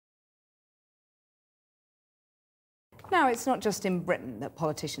Now, it's not just in Britain that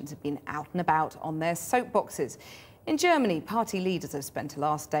politicians have been out and about on their soapboxes. In Germany, party leaders have spent the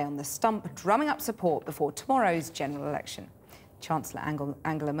last day on the stump drumming up support before tomorrow's general election. Chancellor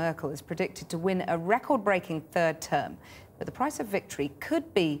Angela Merkel is predicted to win a record-breaking third term, but the price of victory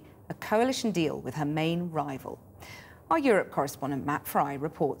could be a coalition deal with her main rival. Our Europe correspondent Matt Fry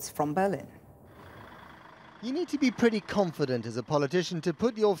reports from Berlin. You need to be pretty confident as a politician to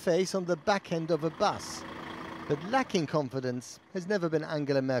put your face on the back end of a bus. But lacking confidence has never been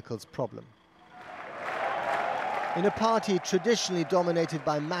Angela Merkel's problem. In a party traditionally dominated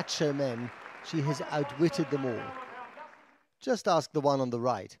by macho men, she has outwitted them all. Just ask the one on the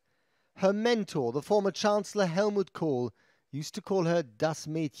right. Her mentor, the former Chancellor Helmut Kohl, used to call her Das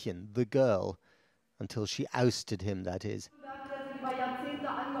Mädchen, the girl, until she ousted him, that is.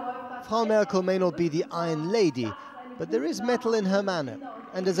 Frau Merkel may not be the Iron Lady, but there is metal in her manner,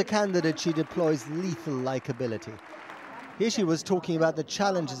 and as a candidate she deploys lethal likability. Here she was talking about the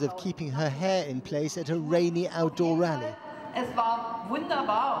challenges of keeping her hair in place at a rainy outdoor rally. Es war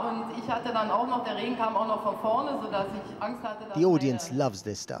wunderbar und ich hatte dann auch noch, der Regen kam auch noch von vorne, sodass ich Angst hatte, dass the audience loves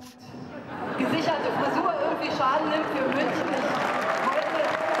this stuff. Gesicherte Frisur irgendwie Schaden nimmt für München.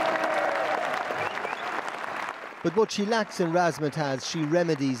 But what she lacks in razzmatazz, she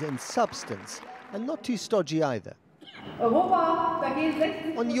remedies in substance, and not too stodgy either.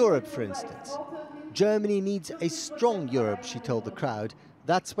 On Europe, for instance. Germany needs a strong Europe, she told the crowd.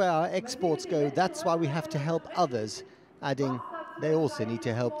 That's where our exports go, that's why we have to help others, adding they also need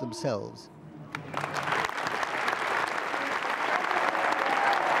to help themselves.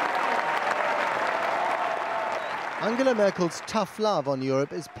 Angela Merkel's tough love on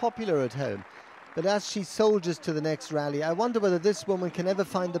Europe is popular at home, but as she soldiers to the next rally, I wonder whether this woman can ever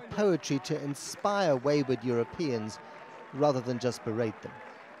find the poetry to inspire wayward Europeans rather than just berate them.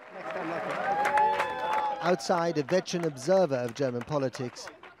 Outside, a veteran observer of German politics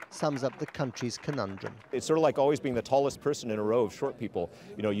sums up the country's conundrum. It's sort of like always being the tallest person in a row of short people.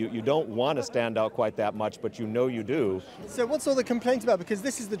 You know, you don't want to stand out quite that much, but you know you do. So what's all the complaints about? Because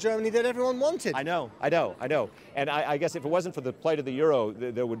this is the Germany that everyone wanted. I know. And I guess if it wasn't for the plight of the euro,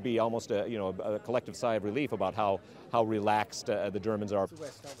 there would be almost a collective sigh of relief about how relaxed the Germans are.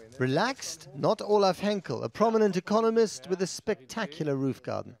 Relaxed? Not Olaf Henkel, a prominent economist with a spectacular roof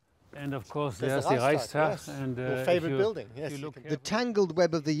garden. And of course there's the Reichstag. Yes. And, your favourite building, yes. The tangled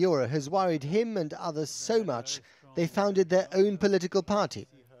web of the euro has worried him and others so much they founded their own political party,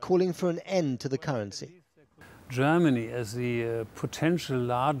 calling for an end to the currency. Germany, as the potential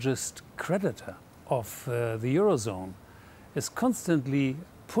largest creditor of the Eurozone, is constantly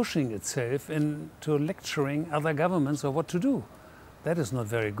pushing itself into lecturing other governments of what to do. That is not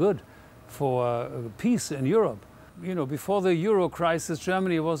very good for peace in Europe. You know, before the euro crisis,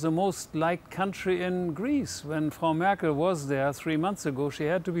 Germany was the most liked country in Greece. When Frau Merkel was there 3 months ago, she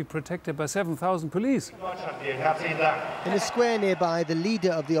had to be protected by 7,000 police. In a square nearby, the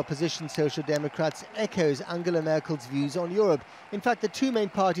leader of the opposition Social Democrats echoes Angela Merkel's views on Europe. In fact, the two main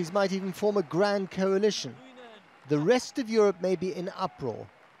parties might even form a grand coalition. The rest of Europe may be in uproar,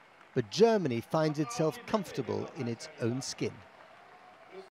 but Germany finds itself comfortable in its own skin.